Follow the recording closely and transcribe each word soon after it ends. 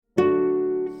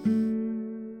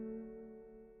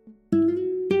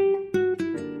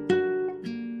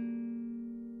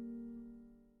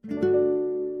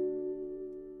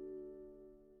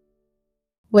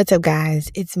What's up,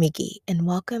 guys? It's Mickey, and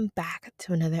welcome back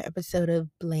to another episode of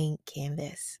Blank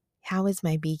Canvas. How is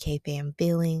my BK fam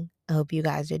feeling? I hope you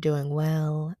guys are doing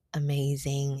well,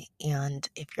 amazing, and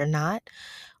if you're not,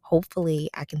 hopefully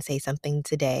I can say something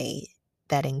today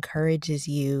that encourages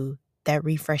you, that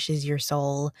refreshes your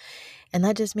soul, and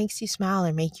that just makes you smile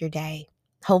or make your day.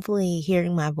 Hopefully,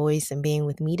 hearing my voice and being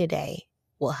with me today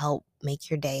will help make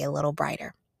your day a little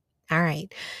brighter. All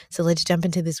right, so let's jump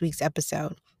into this week's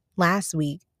episode. Last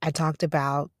week, I talked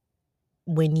about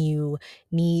when you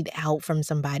need help from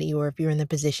somebody, or if you're in the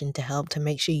position to help, to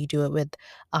make sure you do it with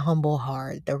a humble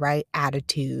heart, the right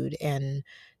attitude, and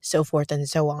so forth and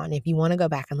so on. If you want to go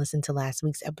back and listen to last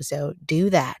week's episode, do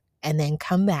that. And then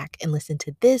come back and listen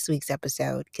to this week's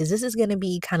episode because this is going to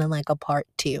be kind of like a part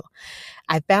two.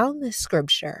 I found this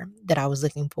scripture that I was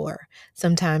looking for.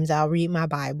 Sometimes I'll read my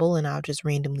Bible and I'll just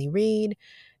randomly read.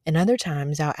 And other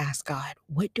times I'll ask God,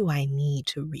 what do I need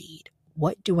to read?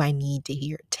 What do I need to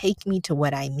hear? Take me to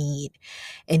what I need.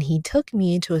 And he took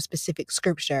me into a specific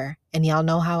scripture, and y'all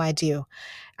know how I do.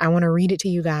 I want to read it to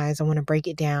you guys. I want to break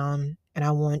it down, and I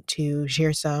want to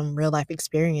share some real life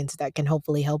experience that can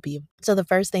hopefully help you. So the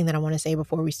first thing that I want to say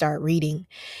before we start reading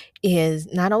is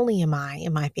not only am I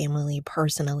and my family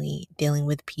personally dealing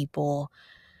with people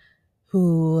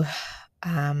who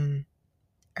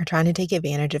are trying to take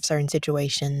advantage of certain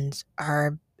situations,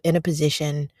 are in a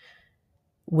position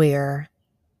where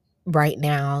right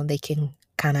now they can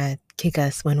kind of kick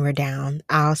us when we're down.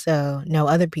 I also know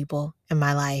other people in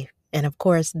my life. And of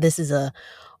course, this is a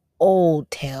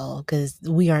old tale because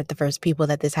we aren't the first people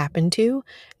that this happened to,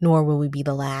 nor will we be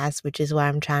the last, which is why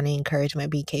I'm trying to encourage my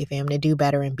BK fam to do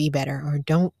better and be better, or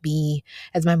don't be,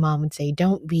 as my mom would say,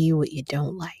 don't be what you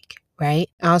don't like, right?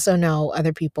 I also know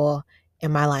other people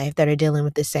in my life that are dealing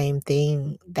with the same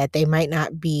thing, that they might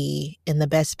not be in the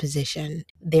best position.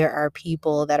 There are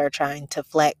people that are trying to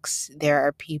flex. There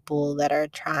are people that are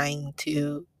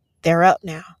they're up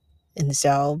now. And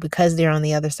so because they're on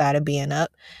the other side of being up,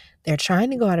 they're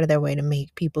trying to go out of their way to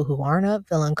make people who aren't up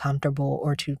feel uncomfortable,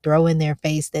 or to throw in their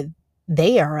face that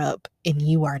they are up and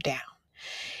you are down.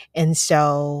 And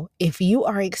so if you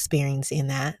are experiencing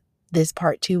that, this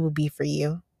part two will be for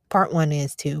you. Part one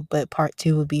is too, but part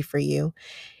two will be for you.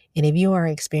 And if you are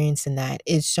experiencing that,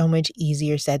 it's so much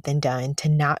easier said than done to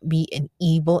not be an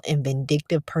evil and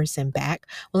vindictive person back.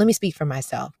 Well, let me speak for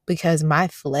myself, because my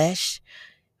flesh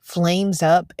flames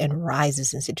up and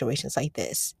rises in situations like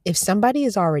this. If somebody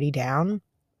is already down,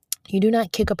 you do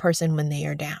not kick a person when they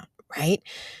are down, right?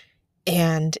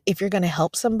 And if you're going to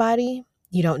help somebody,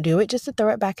 you don't do it just to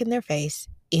throw it back in their face,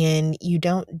 and you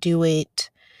don't do it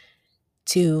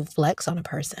to flex on a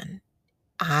person.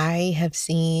 I have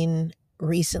seen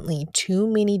recently too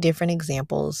many different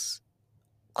examples,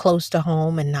 close to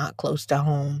home and not close to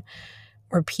home,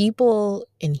 where people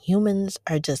and humans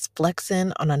are just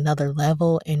flexing on another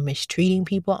level and mistreating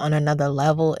people on another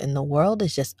level, and the world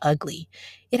is just ugly.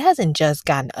 It hasn't just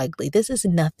gotten ugly. This is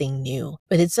nothing new,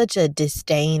 but it's such a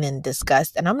disdain and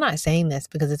disgust. And I'm not saying this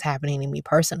because it's happening to me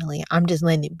personally. I'm just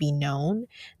letting it be known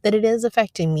that it is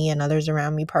affecting me and others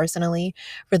around me personally,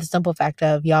 for the simple fact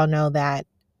of, y'all know that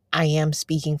I am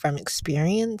speaking from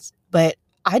experience, but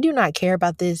I do not care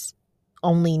about this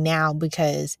only now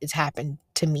because it's happened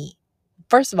to me.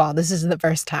 First of all, this isn't the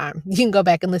first time. You can go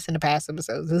back and listen to past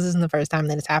episodes. This isn't the first time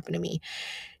that it's happened to me.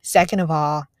 Second of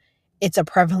all, it's a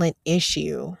prevalent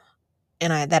issue,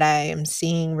 and that I am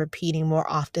seeing repeating more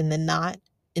often than not.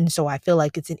 And so I feel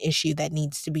like it's an issue that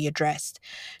needs to be addressed.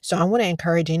 So I want to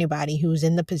encourage anybody who's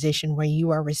in the position where you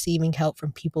are receiving help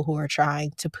from people who are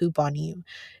trying to poop on you,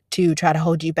 to try to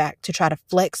hold you back, to try to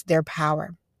flex their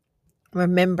power.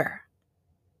 Remember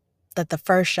that the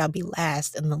first shall be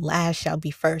last and the last shall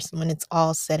be first when it's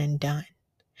all said and done.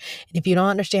 And if you don't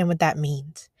understand what that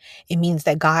means, it means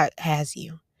that God has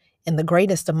you. And the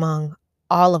greatest among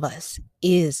all of us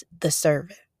is the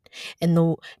servant.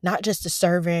 And not just the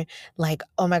servant, like,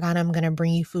 oh my God, I'm going to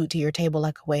bring you food to your table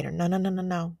like a waiter. No, no, no, no,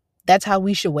 no. That's how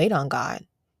we should wait on God,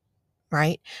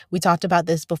 right? We talked about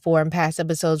this before in past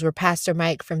episodes where Pastor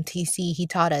Mike from TC, he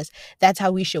taught us that's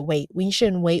how we should wait. We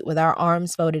shouldn't wait with our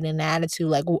arms folded in an attitude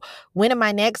like, when am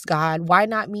I next, God? Why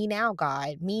not me now,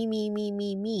 God? Me, me, me,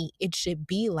 me, me. It should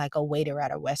be like a waiter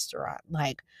at a restaurant.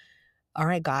 Like, all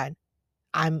right, God,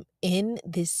 I'm in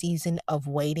this season of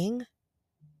waiting,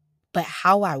 but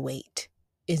how I wait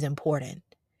is important.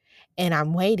 And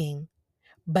I'm waiting,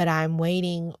 but I'm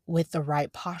waiting with the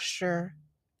right posture,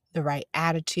 the right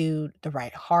attitude, the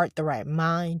right heart, the right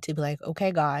mind to be like,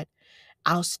 okay, God,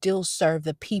 I'll still serve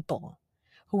the people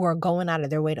who are going out of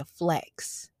their way to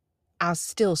flex. I'll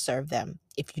still serve them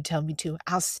if you tell me to.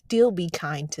 I'll still be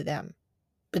kind to them.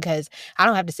 because I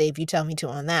don't have to say if you tell me to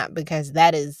on that, because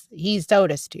that is, he's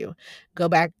told us to. Go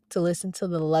back to listen to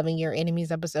the Loving Your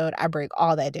Enemies episode. I break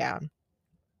all that down.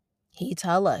 He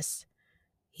tells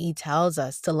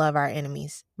us to love our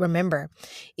enemies. Remember,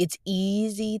 it's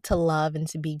easy to love and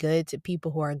to be good to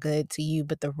people who are good to you,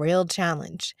 but the real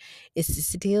challenge is to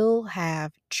still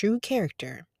have true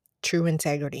character, true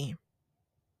integrity.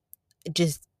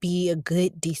 Just be a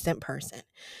good, decent person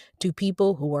to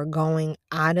people who are going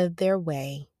out of their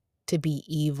way to be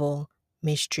evil,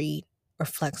 mistreat, or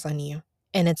flex on you.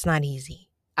 And it's not easy.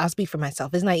 I'll speak for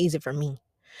myself. It's not easy for me,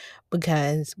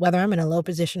 because whether I'm in a low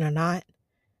position or not,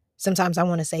 sometimes I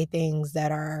want to say things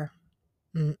that are,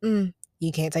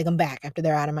 you can't take them back after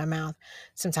they're out of my mouth.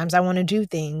 Sometimes I want to do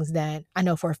things that I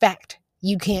know for a fact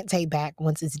you can't take back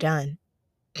once it's done.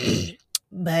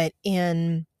 But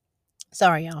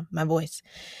sorry y'all, my voice.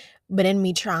 But in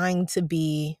me trying to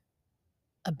be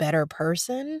a better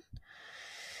person,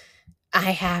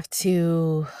 I have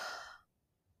to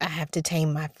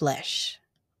tame my flesh.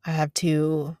 I have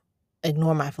to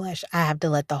ignore my flesh. I have to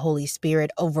let the Holy Spirit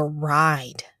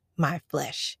override my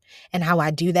flesh. And how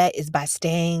I do that is by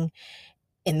staying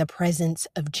in the presence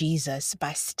of Jesus,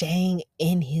 by staying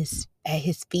at his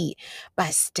feet, by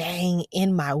staying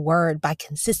in my word, by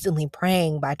consistently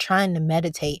praying, by trying to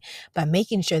meditate, by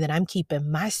making sure that I'm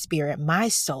keeping my spirit, my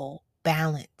soul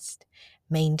balanced,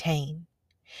 maintained.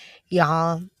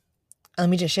 Y'all, let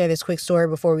me just share this quick story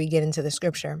before we get into the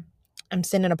scripture. I'm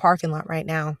sitting in a parking lot right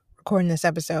now recording this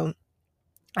episode,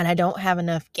 and I don't have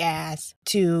enough gas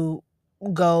to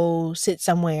go sit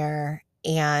somewhere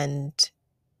and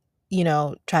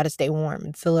try to stay warm.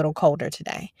 It's a little colder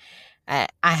today. I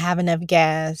have enough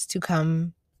gas to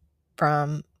come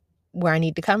from where I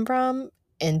need to come from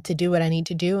and to do what I need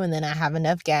to do. And then I have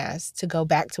enough gas to go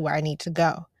back to where I need to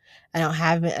go. I don't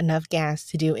have enough gas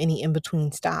to do any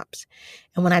in-between stops.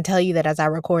 And when I tell you that as I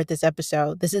record this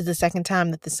episode, this is the second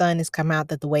time that the sun has come out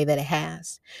the way that it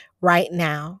has. Right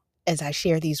now, as I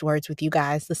share these words with you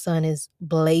guys, the sun is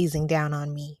blazing down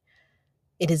on me.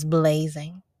 It is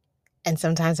blazing. And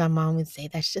sometimes my mom would say,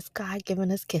 that's just God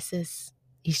giving us kisses.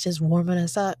 He's just warming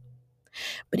us up.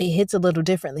 But it hits a little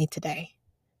differently today,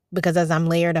 because as I'm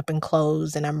layered up in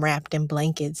clothes and I'm wrapped in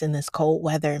blankets in this cold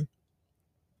weather,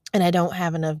 and I don't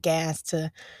have enough gas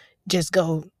to just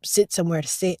go sit somewhere to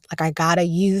sit. Like, I gotta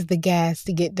use the gas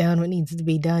to get done what needs to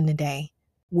be done today.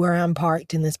 Where I'm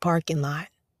parked in this parking lot,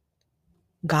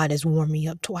 God has warmed me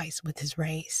up twice with his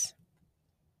rays.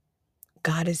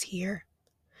 God is here,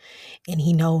 and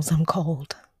he knows I'm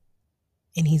cold,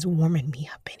 and he's warming me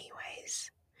up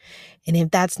anyways. And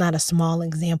if that's not a small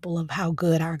example of how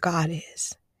good our God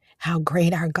is, how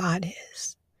great our God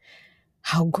is,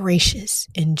 how gracious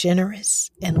and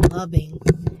generous and loving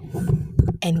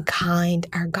and kind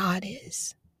our God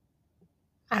is,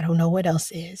 I don't know what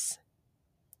else is.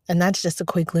 And that's just a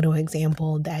quick little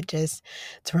example that just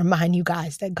to remind you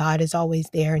guys that God is always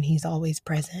there and he's always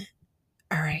present.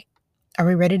 All right. Are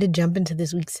we ready to jump into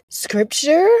this week's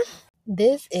scripture?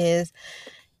 This is,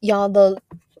 y'all,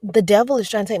 the devil is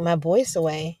trying to take my voice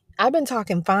away. I've been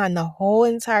talking fine the whole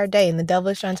entire day, and the devil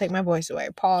is trying to take my voice away.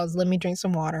 Pause. Let me drink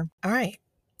some water. All right.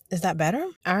 Is that better?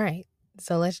 All right.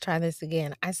 So let's try this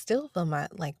again. I still feel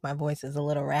my voice is a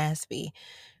little raspy.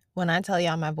 When I tell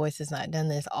y'all my voice has not done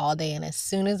this all day, and as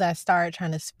soon as I start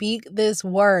trying to speak this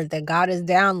word that God has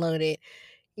downloaded,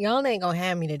 y'all ain't gonna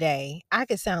have me today. I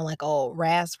could sound like old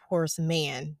rasp horse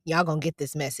man. Y'all gonna get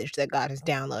this message that God has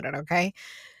downloaded, okay?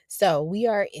 So we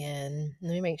are in,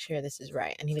 let me make sure this is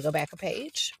right. I need to go back a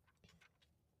page.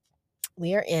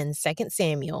 We are in 2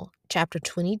 Samuel chapter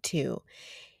 22,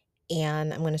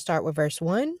 and I'm going to start with verse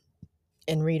 1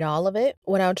 and read all of it.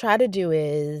 What I'll try to do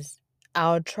is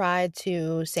I'll try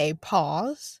to say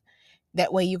pause.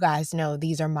 That way you guys know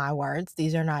these are my words.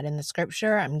 These are not in the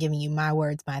scripture. I'm giving you my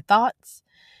words, my thoughts.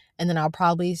 And then I'll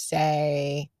probably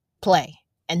say play.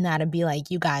 And that'll be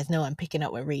like, you guys know I'm picking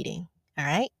up with reading. All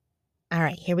right? All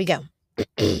right, here we go.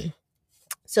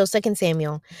 So 2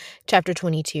 Samuel chapter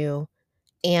 22.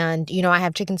 And, I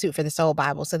have Chicken Soup for the Soul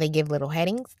Bible, so they give little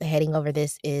headings. The heading over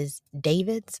this is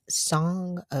David's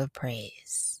Song of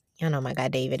Praise. Y'all know my guy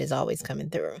David is always coming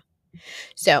through.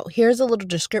 So here's a little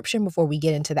description before we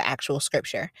get into the actual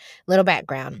scripture. Little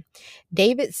background.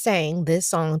 David sang this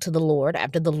song to the Lord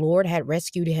after the Lord had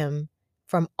rescued him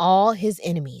from all his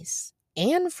enemies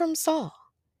and from Saul.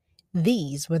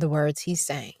 These were the words he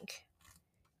sang.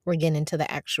 We're getting into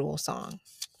the actual song.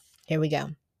 Here we go.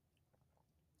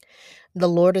 The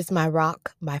Lord is my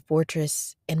rock, my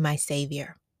fortress, and my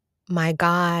savior. My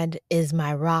God is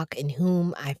my rock in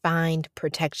whom I find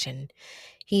protection.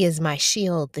 He is my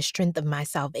shield, the strength of my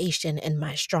salvation, and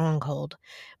my stronghold,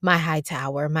 my high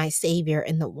tower, my Savior,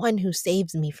 and the one who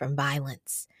saves me from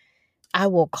violence. I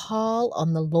will call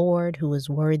on the Lord who is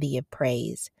worthy of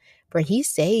praise, for he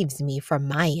saves me from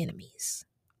my enemies.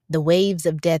 The waves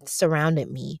of death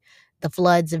surrounded me, the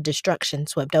floods of destruction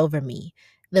swept over me.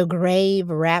 The grave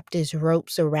wrapped its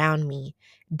ropes around me.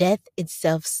 Death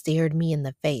itself stared me in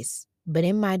the face. But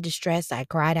in my distress, I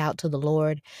cried out to the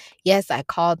Lord. Yes, I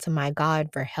called to my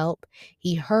God for help.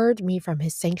 He heard me from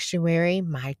his sanctuary.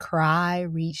 My cry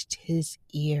reached his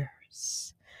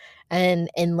ears. And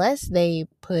unless they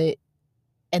put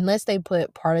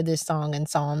part of this song in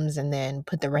Psalms and then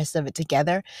put the rest of it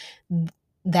together,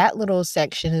 that little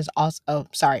section is also, oh,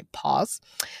 sorry, pause.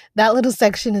 That little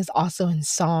section is also in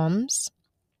Psalms.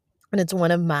 And it's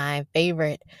part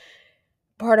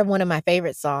of one of my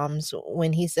favorite Psalms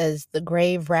when he says, the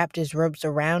grave wrapped his ropes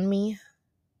around me.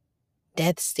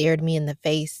 Death stared me in the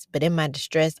face, but in my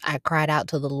distress, I cried out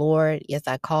to the Lord. Yes,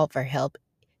 I called for help.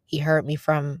 He heard me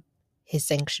from his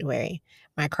sanctuary.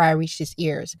 My cry reached his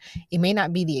ears. It may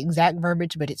not be the exact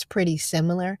verbiage, but it's pretty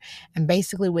similar. And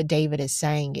basically what David is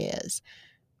saying is,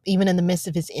 even in the midst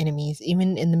of his enemies,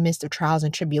 even in the midst of trials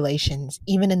and tribulations,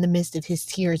 even in the midst of his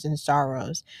tears and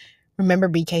sorrows, remember,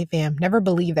 BK fam, never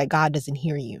believe that God doesn't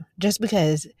hear you. Just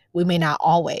because we may not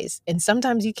always, and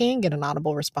sometimes you can get an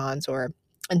audible response or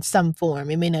in some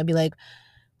form. It may not be like,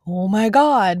 oh my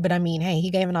God, but I mean, hey, he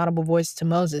gave an audible voice to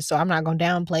Moses, so I'm not going to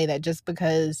downplay that just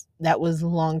because that was a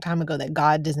long time ago that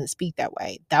God doesn't speak that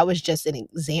way. That was just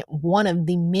one of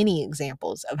the many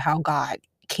examples of how God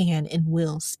can and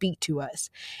will speak to us.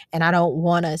 And I don't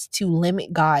want us to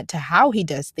limit God to how he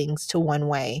does things to one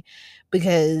way,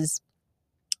 because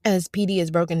as PD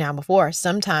has broken down before,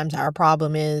 sometimes our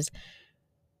problem is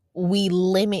we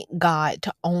limit God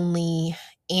to only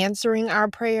answering our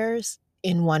prayers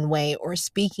in one way or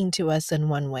speaking to us in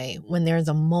one way when there's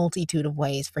a multitude of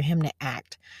ways for him to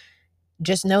act.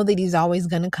 Just know that he's always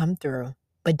going to come through,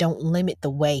 but don't limit the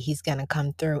way he's going to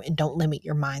come through, and don't limit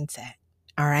your mindset.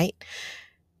 All right?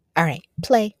 All right,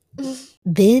 play.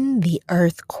 Then the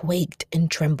earth quaked and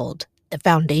trembled. The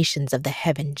foundations of the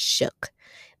heavens shook.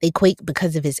 They quaked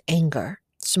because of his anger.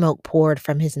 Smoke poured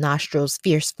from his nostrils.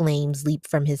 Fierce flames leaped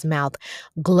from his mouth.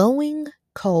 Glowing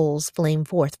coals flamed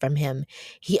forth from him.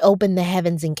 He opened the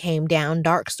heavens and came down.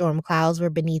 Dark storm clouds were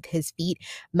beneath his feet.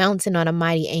 Mounted on a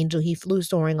mighty angel, he flew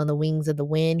soaring on the wings of the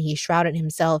wind. He shrouded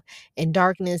himself in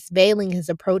darkness, veiling his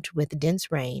approach with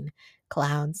dense rain.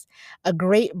 Clouds. A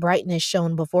great brightness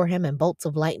shone before him, and bolts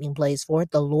of lightning blazed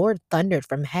forth. The Lord thundered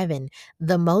from heaven.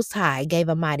 The Most High gave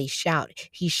a mighty shout.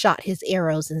 He shot his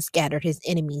arrows and scattered his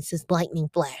enemies. His lightning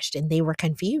flashed, and they were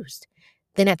confused.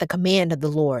 Then at the command of the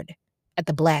Lord, at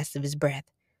the blast of his breath,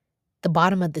 the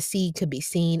bottom of the sea could be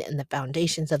seen, and the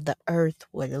foundations of the earth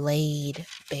were laid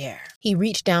bare. He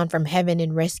reached down from heaven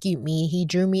and rescued me. He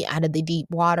drew me out of the deep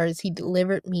waters. He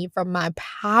delivered me from my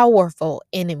powerful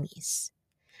enemies,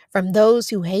 from those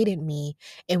who hated me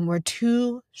and were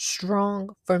too strong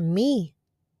for me.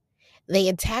 They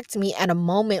attacked me at a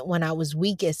moment when I was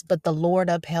weakest, but the Lord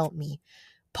upheld me.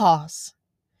 Pause.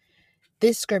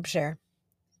 This scripture,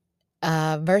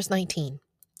 verse 19.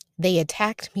 They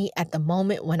attacked me at the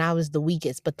moment when I was the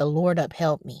weakest, but the Lord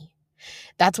upheld me.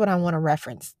 That's what I want to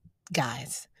reference,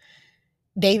 guys.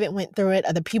 David went through it.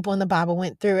 Other people in the Bible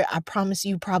went through it. I promise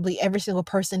you, probably every single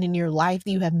person in your life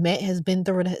that you have met has been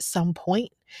through it at some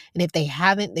point. And if they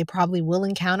haven't, they probably will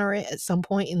encounter it at some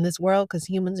point in this world, because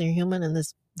humans are human and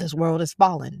this world is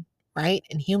fallen, right?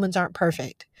 And humans aren't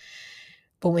perfect.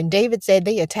 But when David said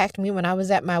they attacked me when I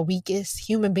was at my weakest,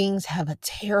 human beings have a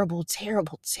terrible,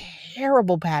 terrible,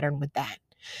 terrible pattern with that.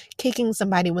 Kicking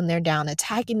somebody when they're down,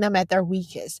 attacking them at their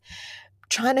weakest,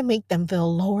 trying to make them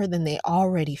feel lower than they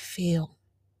already feel.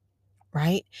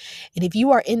 Right? And if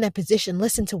you are in that position,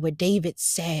 listen to what David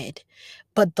said.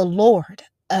 But the Lord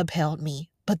upheld me.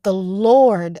 But the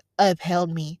Lord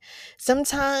upheld me.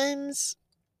 Sometimes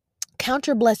count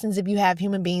your blessings if you have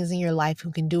human beings in your life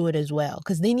who can do it as well,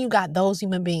 because then you got those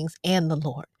human beings and the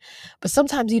Lord. But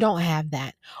sometimes you don't have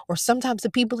that. Or sometimes the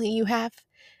people that you have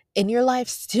in your life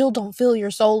still don't fill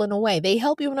your soul in a way. They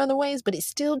help you in other ways, but it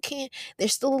still can't.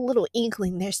 There's still a little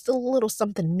inkling. There's still a little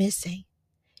something missing.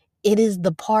 It is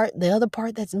the other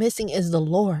part that's missing is the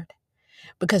Lord,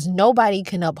 because nobody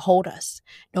can uphold us.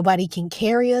 Nobody can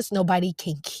carry us. Nobody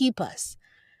can keep us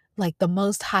like the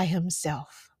Most High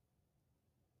himself.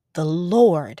 The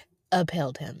Lord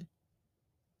upheld him.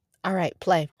 All right,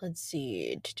 play. Let's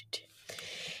see.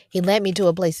 He led me to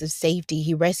a place of safety.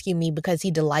 He rescued me because he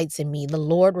delights in me. The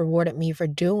Lord rewarded me for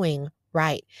doing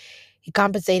right. He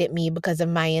compensated me because of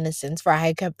my innocence, for I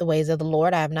had kept the ways of the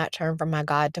Lord. I have not turned from my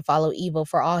God to follow evil,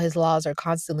 for all his laws are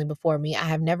constantly before me. I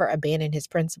have never abandoned his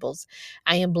principles.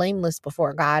 I am blameless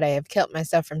before God. I have kept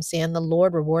myself from sin. The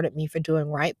Lord rewarded me for doing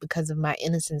right because of my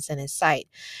innocence in his sight.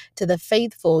 To the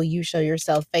faithful, you show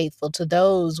yourself faithful. To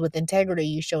those with integrity,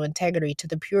 you show integrity. To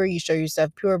the pure, you show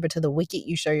yourself pure, but to the wicked,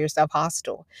 you show yourself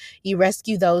hostile. You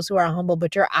rescue those who are humble,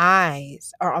 but your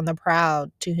eyes are on the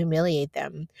proud to humiliate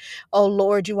them. Oh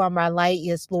Lord, you are my light.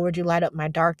 Yes, Lord, you light up my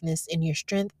darkness. In your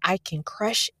strength, I can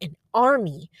crush an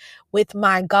army. With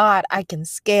my God, I can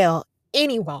scale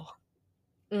any wall.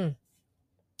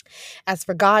 As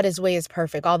for God, his way is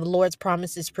perfect. All the Lord's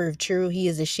promises prove true. He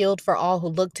is a shield for all who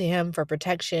look to him for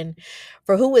protection.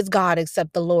 For who is God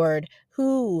except the Lord?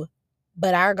 Who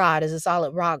but our God is a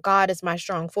solid rock? God is my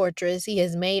strong fortress. He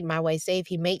has made my way safe.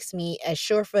 He makes me as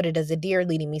sure-footed as a deer,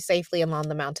 leading me safely along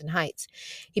the mountain heights.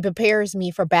 He prepares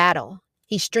me for battle.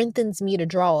 He strengthens me to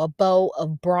draw a bow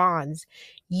of bronze.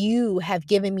 You have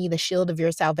given me the shield of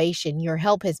your salvation. Your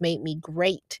help has made me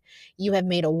great. You have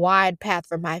made a wide path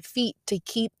for my feet to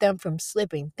keep them from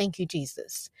slipping. Thank you,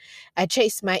 Jesus. I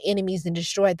chased my enemies and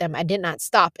destroyed them. I did not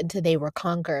stop until they were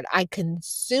conquered. I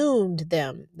consumed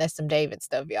them. That's some David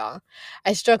stuff, y'all.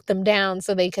 I struck them down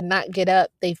so they could not get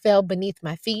up. They fell beneath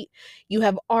my feet. You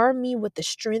have armed me with the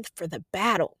strength for the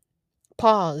battle.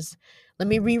 Pause. Let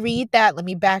me reread that. Let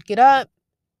me back it up.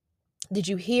 Did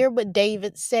you hear what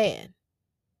David said?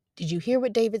 Did you hear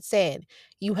what David said?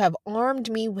 You have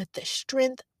armed me with the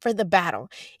strength for the battle.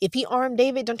 If he armed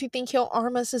David, don't you think he'll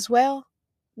arm us as well?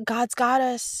 God's got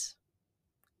us.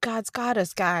 God's got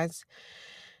us, guys.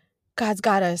 God's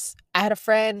got us. I had a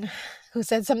friend who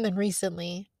said something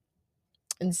recently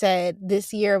and said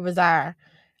this year was our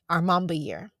Mamba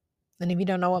year. And if you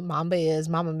don't know what Mamba is,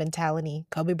 Mamba mentality,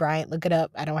 Kobe Bryant, look it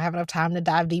up. I don't have enough time to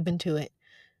dive deep into it.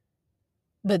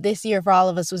 But this year for all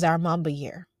of us was our Mamba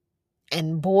year.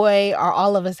 And boy, are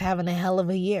all of us having a hell of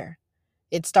a year.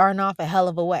 It's starting off a hell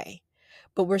of a way.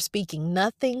 But we're speaking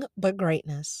nothing but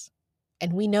greatness.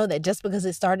 And we know that just because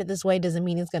it started this way doesn't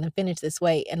mean it's going to finish this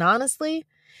way. And honestly,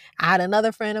 I had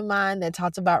another friend of mine that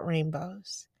talked about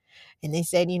rainbows. And they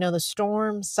said, the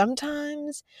storms,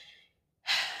 sometimes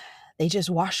they just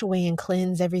wash away and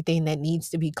cleanse everything that needs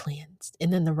to be cleansed.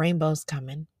 And then the rainbow's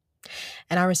coming.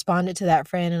 And I responded to that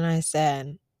friend and I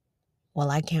said,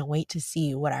 well, I can't wait to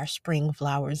see what our spring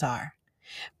flowers are.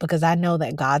 Because I know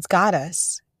that God's got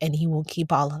us and he will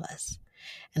keep all of us.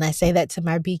 And I say that to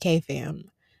my BK fam.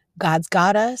 God's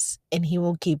got us and he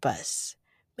will keep us.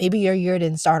 Maybe your year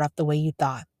didn't start off the way you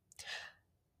thought.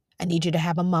 I need you to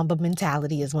have a Mamba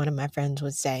mentality, as one of my friends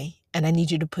would say, and I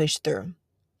need you to push through.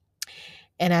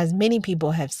 And as many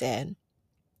people have said,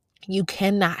 you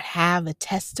cannot have a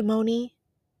testimony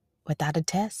without a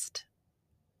test.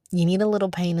 You need a little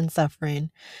pain and suffering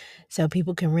so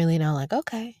people can really know, like,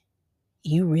 okay,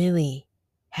 you really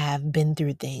have been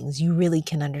through things. You really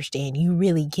can understand. You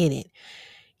really get it.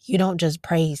 You don't just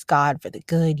praise God for the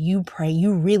good. You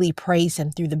really praise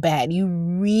him through the bad. You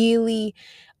really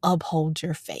uphold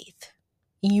your faith.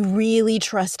 You really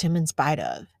trust him in spite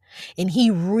of. And he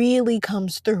really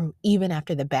comes through even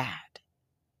after the bad.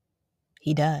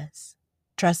 He does.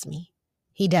 Trust me.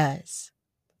 He does.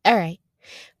 All right.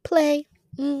 Play.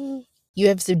 You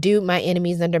have subdued my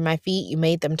enemies under my feet. You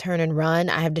made them turn and run.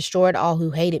 I have destroyed all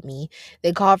who hated me.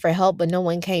 They called for help, but no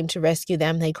one came to rescue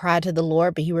them. They cried to the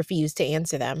Lord, but he refused to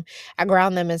answer them. I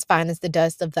ground them as fine as the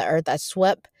dust of the earth. I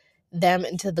swept them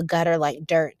into the gutter like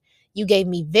dirt. You gave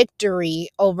me victory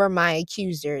over my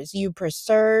accusers. You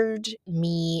preserved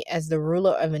me as the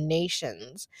ruler of the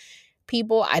nations.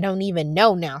 People I don't even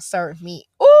know now serve me.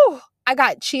 Ooh, I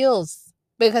got chills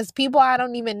because people I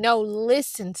don't even know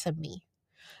listen to me.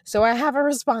 So I have a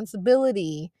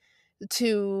responsibility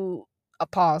to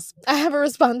pause. I have a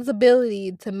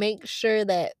responsibility to make sure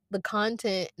that the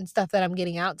content and stuff that I'm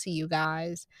getting out to you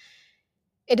guys,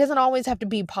 it doesn't always have to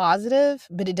be positive,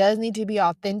 but it does need to be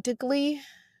authentically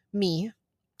me,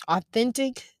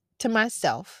 authentic to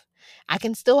myself. I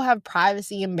can still have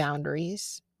privacy and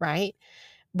boundaries, right?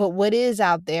 But what is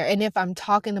out there, and if I'm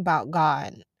talking about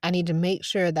God, I need to make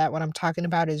sure that what I'm talking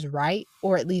about is right,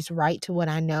 or at least right to what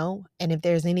I know. And if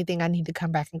there's anything I need to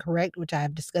come back and correct, which I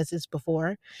have discussed this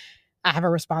before, I have a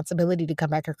responsibility to come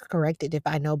back and correct it if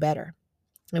I know better.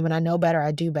 And when I know better,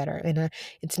 I do better. And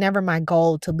it's never my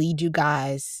goal to lead you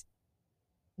guys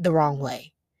the wrong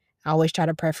way. I always try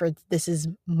to prefer, this is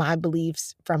my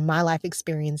beliefs from my life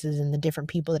experiences and the different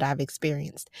people that I've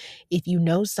experienced. If you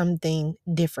know something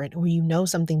different, or you know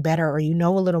something better, or you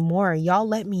know a little more, y'all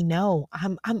let me know.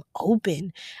 I'm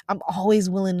open. I'm always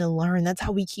willing to learn. That's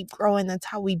how we keep growing. That's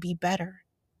how we be better,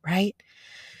 right?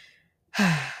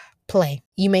 Play.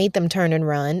 You made them turn and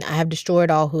run. I have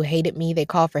destroyed all who hated me. They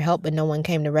called for help, but no one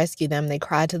came to rescue them. They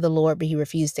cried to the Lord, but he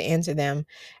refused to answer them.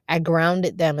 I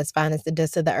grounded them as fine as the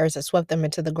dust of the earth. I swept them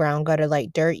into the ground gutter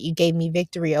like dirt. You gave me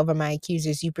victory over my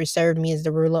accusers. You preserved me as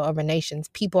the ruler over nations.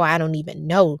 People I don't even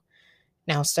know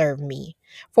now serve me.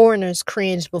 Foreigners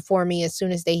cringe before me. As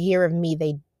soon as they hear of me,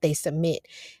 they submit.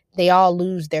 They all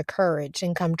lose their courage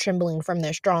and come trembling from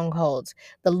their strongholds.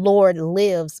 The Lord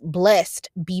lives. Blessed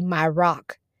be my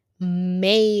rock.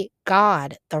 May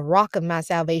God, the rock of my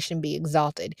salvation, be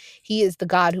exalted. He is the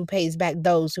God who pays back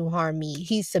those who harm me.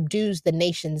 He subdues the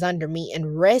nations under me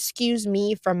and rescues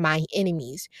me from my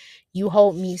enemies. You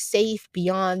hold me safe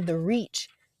beyond the reach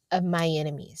of my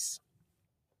enemies.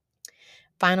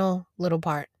 Final little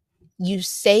part. You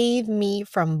save me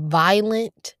from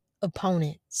violent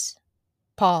opponents.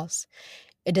 Pause.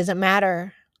 It doesn't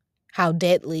matter how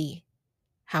deadly,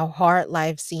 how hard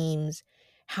life seems,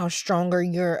 how stronger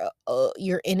your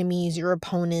enemies, your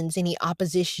opponents, any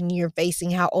opposition you're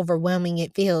facing, how overwhelming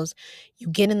it feels. You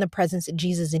get in the presence of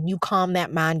Jesus and you calm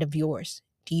that mind of yours.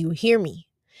 Do you hear me?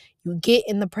 You get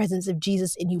in the presence of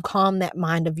Jesus and you calm that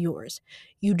mind of yours.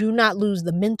 You do not lose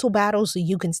the mental battle so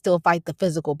you can still fight the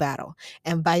physical battle,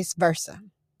 and vice versa,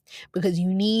 because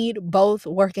you need both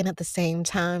working at the same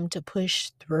time to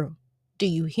push through. Do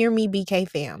you hear me, BK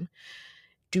fam?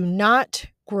 Do not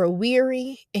grow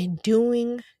weary in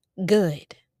doing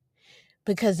good,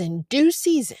 because in due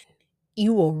season,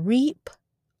 you will reap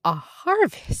a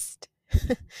harvest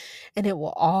and it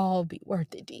will all be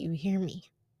worth it. Do you hear me?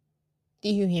 Do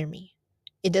you hear me?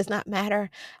 It does not matter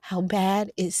how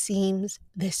bad it seems,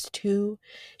 this too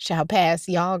shall pass.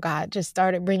 Y'all, God just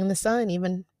started bringing the sun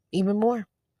even more.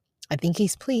 I think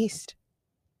he's pleased.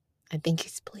 I think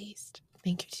he's pleased.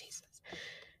 Thank you, Jesus.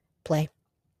 Play.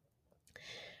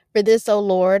 For this, O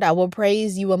Lord, I will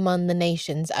praise you among the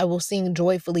nations. I will sing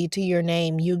joyfully to your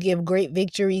name. You give great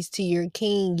victories to your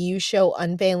king. You show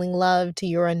unfailing love to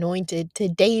your anointed, to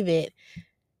David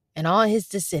and all his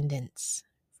descendants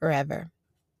forever.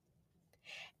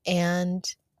 And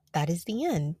that is the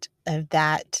end of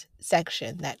that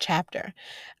section, that chapter.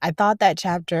 I thought that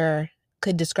chapter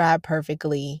could describe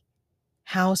perfectly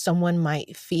how someone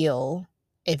might feel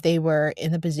if they were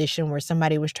in a position where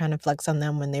somebody was trying to flex on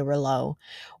them when they were low,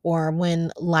 or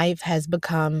when life has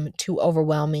become too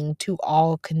overwhelming, too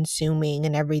all-consuming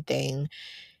and everything,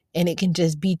 and it can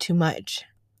just be too much.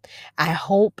 I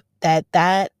hope that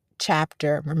that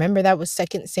chapter, remember that was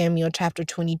 2 Samuel chapter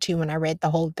 22 when I read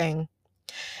the whole thing.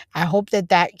 I hope that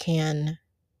that can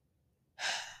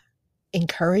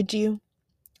encourage you.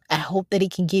 I hope that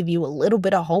it can give you a little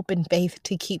bit of hope and faith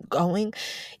to keep going.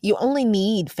 You only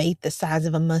need faith the size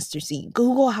of a mustard seed.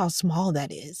 Google how small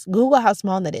that is. Google how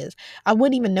small that is. I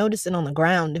wouldn't even notice it on the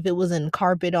ground if it was in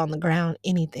carpet, on the ground,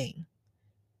 anything.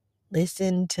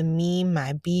 Listen to me,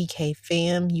 my BK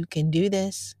fam. You can do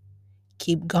this.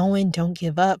 Keep going. Don't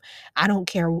give up. I don't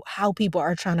care how people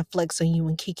are trying to flex on you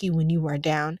and kick you when you are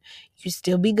down. You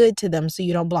still be good to them so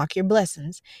you don't block your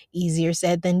blessings. Easier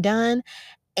said than done.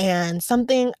 And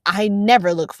something I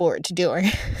never look forward to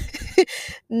doing.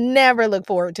 Never look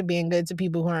forward to being good to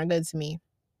people who aren't good to me.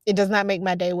 It does not make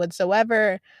my day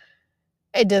whatsoever.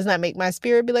 It does not make my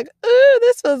spirit be like, ooh,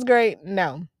 this feels great.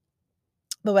 No.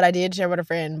 But what I did share with a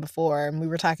friend before, and we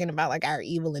were talking about like our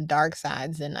evil and dark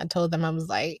sides, and I told them, I was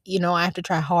like, I have to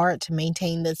try hard to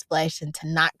maintain this flesh and to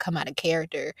not come out of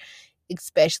character,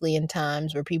 especially in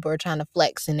times where people are trying to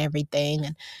flex and everything.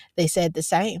 And they said the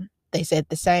same. They said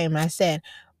the same. I said,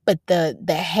 but the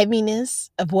heaviness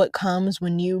of what comes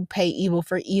when you pay evil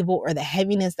for evil, or the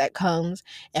heaviness that comes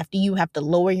after you have to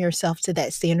lower yourself to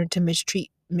that standard to mistreat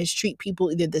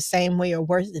people either the same way or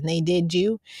worse than they did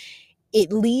you,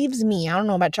 it leaves me, I don't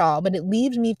know about y'all, but it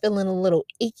leaves me feeling a little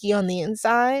icky on the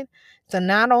inside. So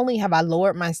not only have I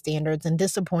lowered my standards and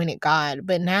disappointed God,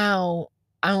 but now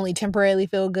I only temporarily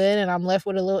feel good and I'm left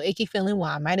with a little icky feeling. Well,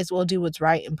 I might as well do what's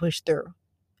right and push through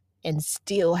and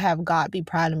still have God be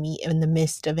proud of me in the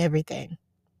midst of everything.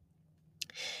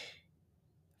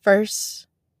 First,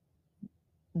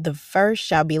 the first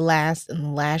shall be last and the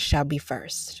last shall be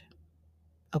first.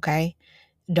 Okay?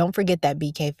 Don't forget that,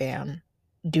 BK fam.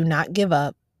 Do not give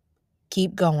up.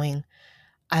 Keep going.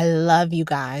 I love you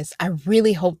guys. I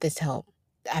really hope this helped.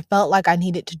 I felt like I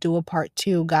needed to do a part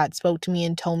 2. God spoke to me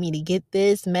and told me to get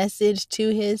this message to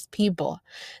his people.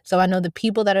 So I know the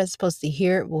people that are supposed to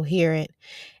hear it will hear it.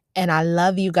 And I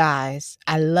love you guys.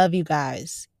 I love you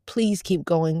guys. Please keep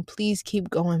going. Please keep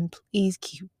going. Please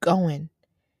keep going.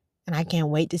 And I can't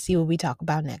wait to see what we talk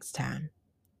about next time.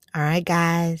 All right,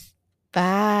 guys.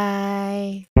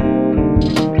 Bye.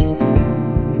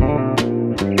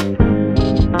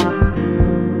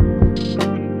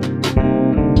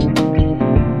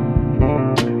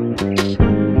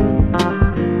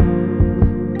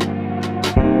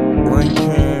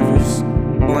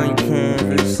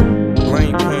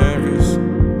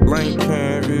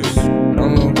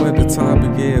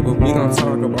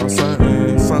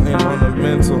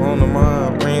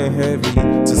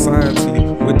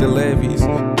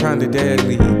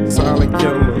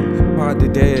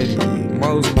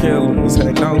 most killers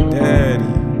ain't no daddy.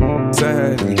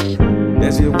 Sadly,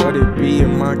 that's just what it be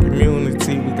in my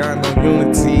community. We got no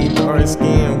unity. Dark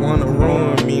skin wanna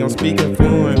ruin me. I'm speaking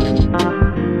fluently.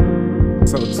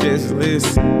 So just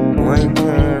listen, blank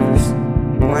canvas.